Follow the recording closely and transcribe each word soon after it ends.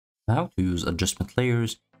how to use adjustment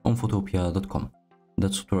layers on Photopea.com.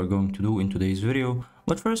 That's what we're going to do in today's video,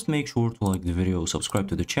 but first make sure to like the video, subscribe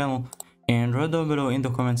to the channel, and write down below in the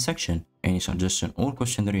comment section any suggestion or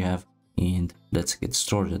question that you have, and let's get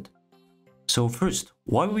started. So first,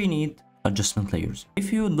 why we need adjustment layers?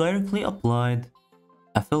 If you directly applied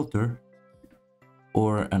a filter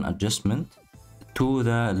or an adjustment to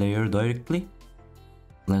the layer directly,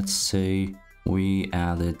 let's say we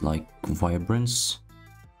added like vibrance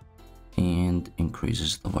and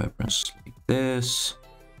increases the vibrance like this,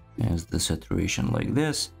 as the saturation like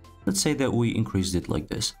this. Let's say that we increased it like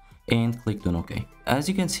this and clicked on OK. As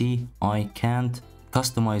you can see, I can't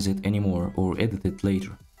customize it anymore or edit it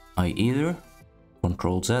later. I either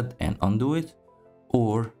Ctrl Z and undo it,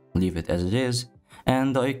 or leave it as it is,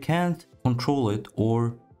 and I can't control it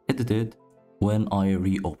or edit it when I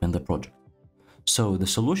reopen the project. So the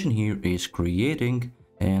solution here is creating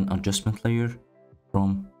an adjustment layer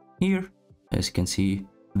from here. As you can see,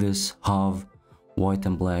 this have white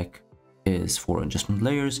and black is for adjustment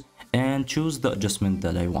layers, and choose the adjustment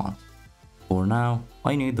that I want. For now,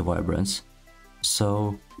 I need the vibrance.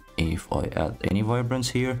 So if I add any vibrance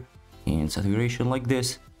here and saturation like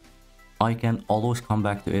this, I can always come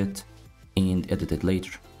back to it and edit it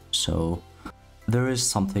later. So there is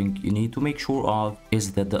something you need to make sure of,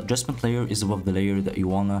 is that the adjustment layer is above the layer that you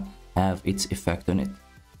wanna have its effect on it.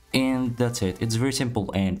 And that's it. It's very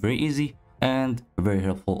simple and very easy and very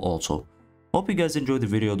helpful also. Hope you guys enjoyed the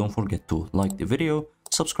video. Don't forget to like the video,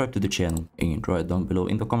 subscribe to the channel, and write down below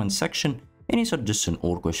in the comment section any suggestion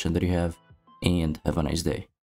or question that you have, and have a nice day.